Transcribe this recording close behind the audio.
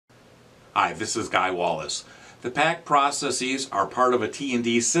Hi, this is Guy Wallace. The PACT processes are part of a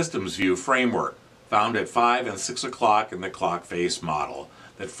T&D Systems View framework found at 5 and 6 o'clock in the Clockface model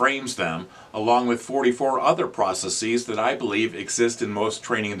that frames them, along with 44 other processes that I believe exist in most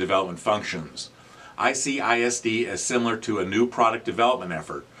training and development functions. I see ISD as similar to a new product development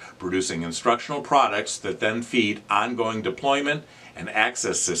effort, producing instructional products that then feed ongoing deployment and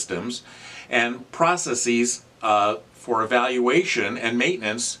access systems and processes for evaluation and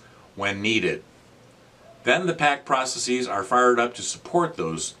maintenance when needed. Then the PACT processes are fired up to support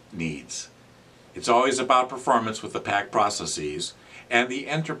those needs. It's always about performance with the PACT processes and the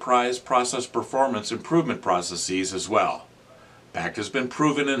enterprise process performance improvement processes as well. PACT has been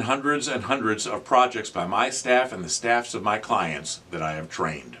proven in hundreds and hundreds of projects by my staff and the staffs of my clients that I have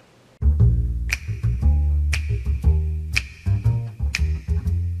trained.